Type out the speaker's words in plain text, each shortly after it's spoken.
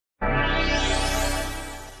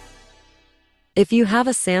If you have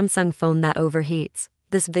a Samsung phone that overheats,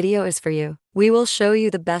 this video is for you. We will show you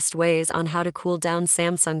the best ways on how to cool down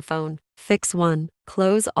Samsung phone. Fix 1.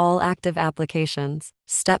 Close all active applications.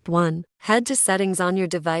 Step 1. Head to settings on your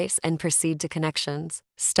device and proceed to connections.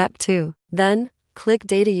 Step 2. Then, click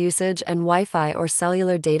data usage and Wi-Fi or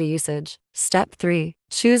cellular data usage. Step 3.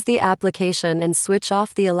 Choose the application and switch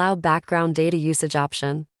off the allow background data usage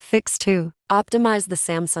option. Fix 2. Optimize the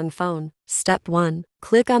Samsung phone. Step 1.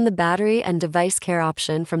 Click on the battery and device care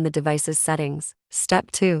option from the device's settings.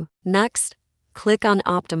 Step 2. Next, click on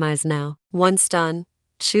Optimize Now. Once done,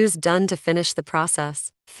 choose Done to finish the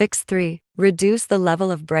process. Fix 3. Reduce the level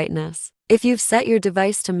of brightness. If you've set your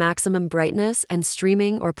device to maximum brightness and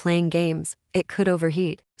streaming or playing games, it could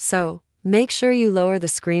overheat. So, make sure you lower the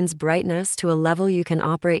screen's brightness to a level you can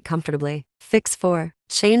operate comfortably. Fix 4.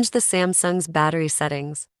 Change the Samsung's battery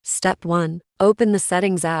settings. Step 1. Open the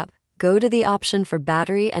Settings app. Go to the option for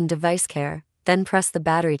Battery and Device Care, then press the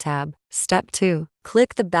Battery tab. Step 2.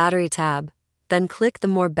 Click the Battery tab, then click the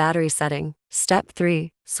More Battery setting. Step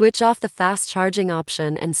 3. Switch off the fast charging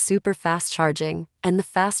option and super fast charging, and the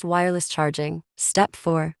fast wireless charging. Step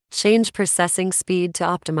 4. Change processing speed to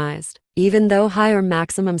optimized. Even though high or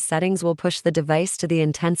maximum settings will push the device to the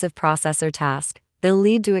intensive processor task, they'll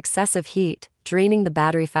lead to excessive heat, draining the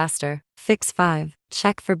battery faster. Fix 5.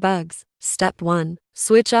 Check for bugs. Step 1.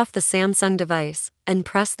 Switch off the Samsung device and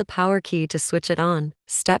press the power key to switch it on.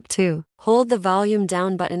 Step 2. Hold the volume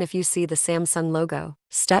down button if you see the Samsung logo.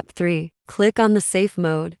 Step 3. Click on the safe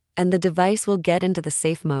mode, and the device will get into the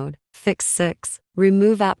safe mode. Fix 6.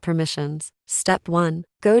 Remove app permissions. Step 1.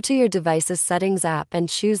 Go to your device's settings app and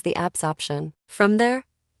choose the apps option. From there,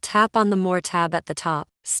 tap on the More tab at the top.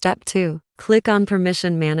 Step 2. Click on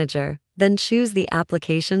Permission Manager, then choose the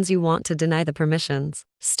applications you want to deny the permissions.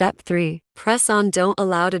 Step 3. Press on Don't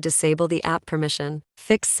Allow to disable the app permission.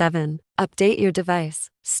 Fix 7. Update your device.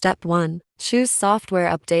 Step 1. Choose Software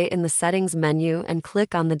Update in the Settings menu and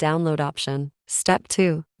click on the Download option. Step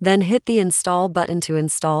 2. Then hit the Install button to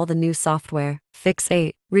install the new software. Fix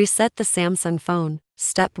 8. Reset the Samsung phone.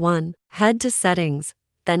 Step 1. Head to Settings,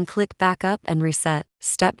 then click Backup and Reset.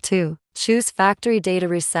 Step 2. Choose Factory Data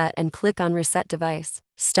Reset and click on Reset Device.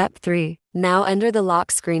 Step 3. Now enter the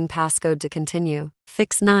lock screen passcode to continue.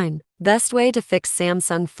 Fix 9. Best way to fix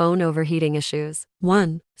Samsung phone overheating issues.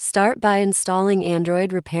 1. Start by installing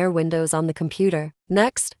Android Repair Windows on the computer.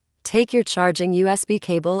 Next, take your charging USB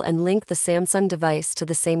cable and link the Samsung device to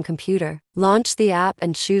the same computer. Launch the app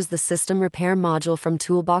and choose the System Repair module from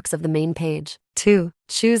Toolbox of the main page. 2.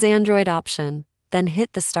 Choose Android option, then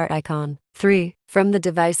hit the Start icon. 3. From the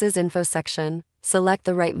device's info section, select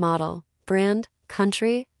the right model, brand,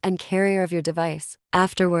 country, and carrier of your device.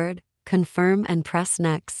 Afterward, confirm and press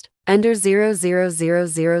Next. Enter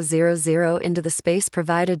 000000 into the space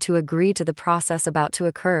provided to agree to the process about to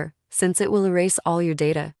occur, since it will erase all your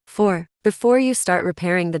data. 4. Before you start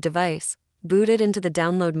repairing the device, boot it into the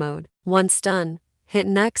download mode. Once done, hit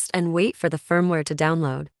Next and wait for the firmware to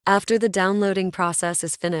download. After the downloading process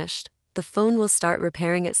is finished, the phone will start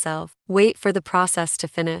repairing itself. Wait for the process to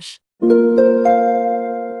finish.